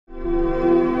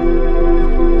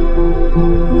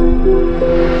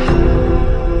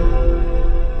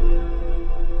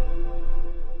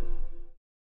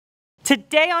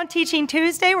Today on Teaching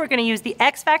Tuesday, we're going to use the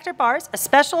X Factor bars, a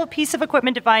special piece of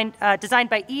equipment designed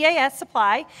by EAS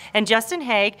Supply and Justin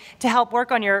Haig to help work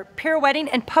on your pirouetting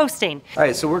and posting. All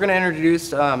right, so we're going to introduce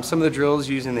some of the drills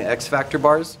using the X Factor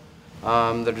bars.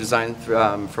 They're designed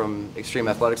from Extreme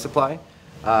Athletic Supply.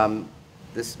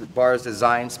 This bar is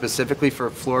designed specifically for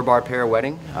floor bar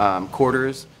pirouetting,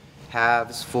 quarters,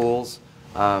 halves, fulls.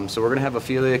 So we're going to have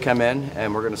Ophelia come in,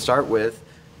 and we're going to start with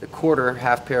the quarter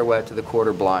half pirouette to the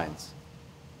quarter blinds.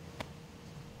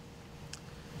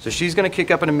 So she's going to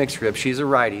kick up in a mixed grip. She's a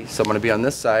righty, so I'm going to be on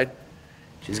this side.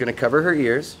 She's going to cover her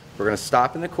ears. We're going to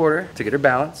stop in the quarter to get her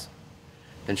balance.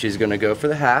 Then she's going to go for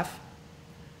the half.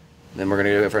 Then we're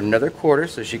going to go for another quarter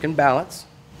so she can balance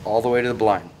all the way to the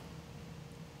blind.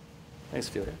 Thanks,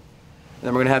 Ophelia. And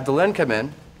then we're going to have Delenn come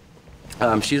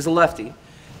in. She's a lefty.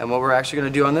 And what we're actually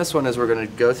going to do on this one is we're going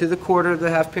to go through the quarter of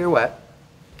the half pirouette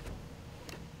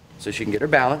so she can get her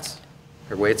balance.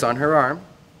 Her weight's on her arm.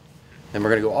 Then we're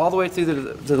going to go all the way through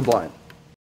to the blind.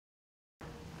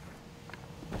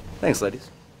 Thanks,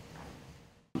 ladies.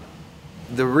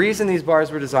 The reason these bars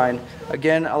were designed,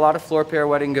 again, a lot of floor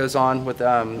pirouetting goes on with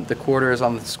the quarters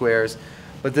on the squares,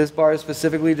 but this bar is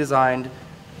specifically designed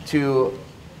to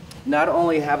not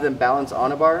only have them balance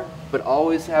on a bar, but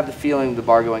always have the feeling of the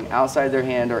bar going outside their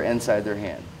hand or inside their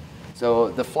hand. So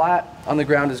the flat on the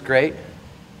ground is great,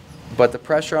 but the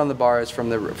pressure on the bar is from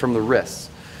the wrists.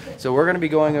 So we're going to be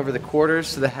going over the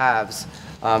quarters to the halves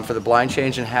for the blind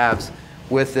change and halves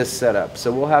with this setup.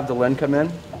 So we'll have Delenn come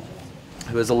in,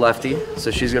 who is a lefty. So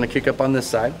she's going to kick up on this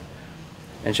side,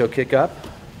 and she'll kick up.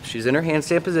 She's in her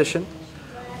handstand position.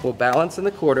 We'll balance in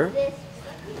the quarter.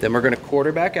 Then we're going to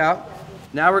quarter back out.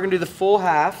 Now we're going to do the full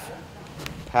half,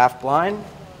 half blind,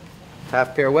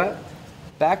 half pirouette.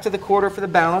 Back to the quarter for the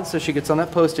balance so she gets on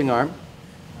that posting arm.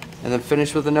 And then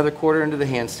finish with another quarter into the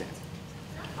handstand.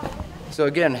 So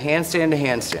again, handstand to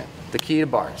handstand, the key to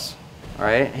bars. All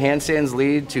right, handstands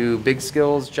lead to big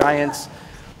skills, giants,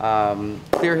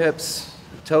 clear hips,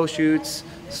 toe shoots,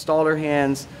 stalder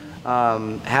hands,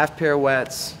 half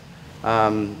pirouettes,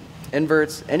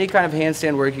 inverts, any kind of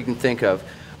handstand work you can think of.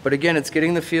 But again, it's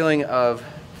getting the feeling of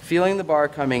feeling the bar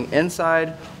coming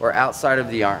inside or outside of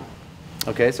the arm.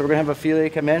 Okay, so we're gonna have Ophelia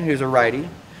come in, who's a righty,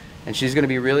 and she's gonna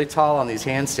be really tall on these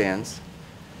handstands,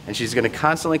 and she's gonna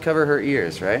constantly cover her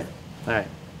ears, right? All right,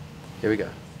 here we go.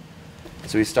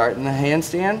 So we start in the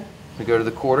handstand, we go to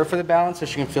the quarter for the balance so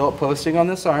she can feel it posting on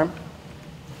this arm.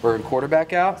 We're gonna quarter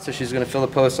back out, so she's gonna feel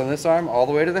the post on this arm all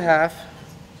the way to the half,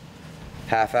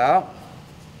 half out.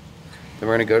 Then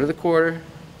we're gonna go to the quarter,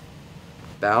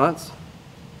 balance,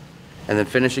 and then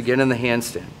finish again in the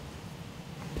handstand.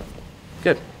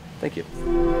 Good, thank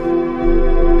you.